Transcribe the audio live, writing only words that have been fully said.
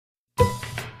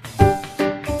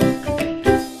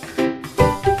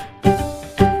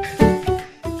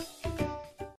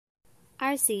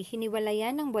Arci,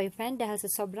 hiniwalayan ng boyfriend dahil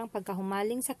sa sobrang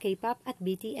pagkahumaling sa K-pop at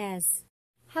BTS.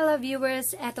 Hello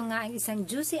viewers, eto nga ang isang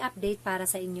juicy update para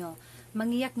sa inyo.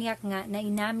 Mangiyak-ngiyak nga na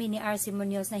inamin ni Arci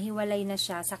Munoz na hiwalay na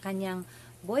siya sa kanyang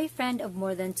boyfriend of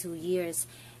more than 2 years.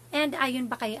 And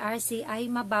ayon pa kay Arci ay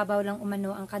mababaw lang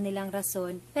umano ang kanilang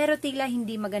rason, pero tila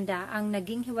hindi maganda ang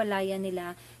naging hiwalayan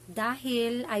nila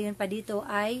dahil ayon pa dito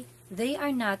ay they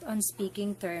are not on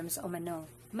speaking terms umano.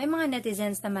 May mga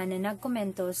netizens naman na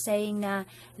nagkomento saying na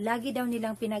lagi daw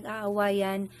nilang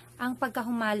pinag-aawayan ang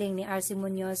pagkahumaling ni Arci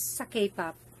Munoz sa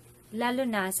K-pop, lalo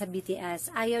na sa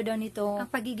BTS. Ayaw daw nito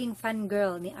ang pagiging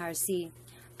fangirl ni Arci.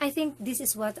 I think this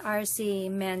is what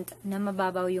Arci meant na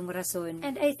mababaw yung rason.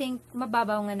 And I think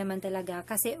mababaw nga naman talaga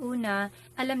kasi una,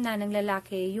 alam na ng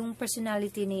lalaki yung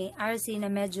personality ni Arci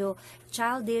na medyo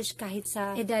childish kahit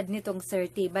sa edad nitong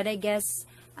 30. But I guess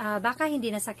baka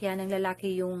hindi nasakyan ng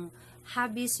lalaki yung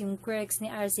hobbies, yung quirks ni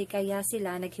Arci kaya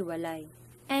sila naghiwalay.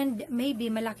 And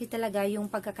maybe malaki talaga yung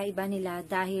pagkakaiba nila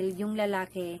dahil yung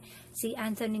lalaki, si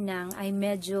Anthony Nang ay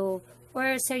medyo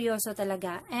or seryoso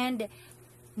talaga. And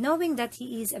knowing that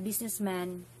he is a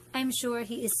businessman, I'm sure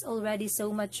he is already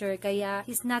so mature kaya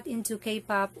he's not into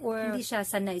K-pop or hindi siya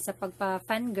sanay sa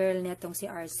pagpa-fangirl netong si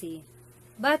Arci.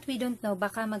 But we don't know,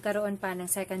 baka magkaroon pa ng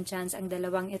second chance ang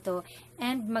dalawang ito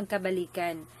and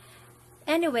magkabalikan.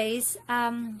 Anyways,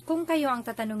 kung kayo ang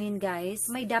tatanungin guys,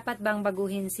 may dapat bang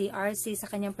baguhin si Arci sa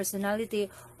kanyang personality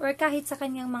or kahit sa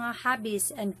kanyang mga hobbies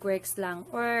and quirks lang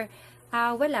or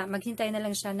wala, maghintay na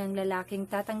lang siya ng lalaking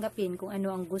tatanggapin kung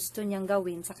ano ang gusto niyang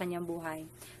gawin sa kanyang buhay.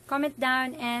 Comment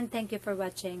down and thank you for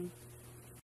watching.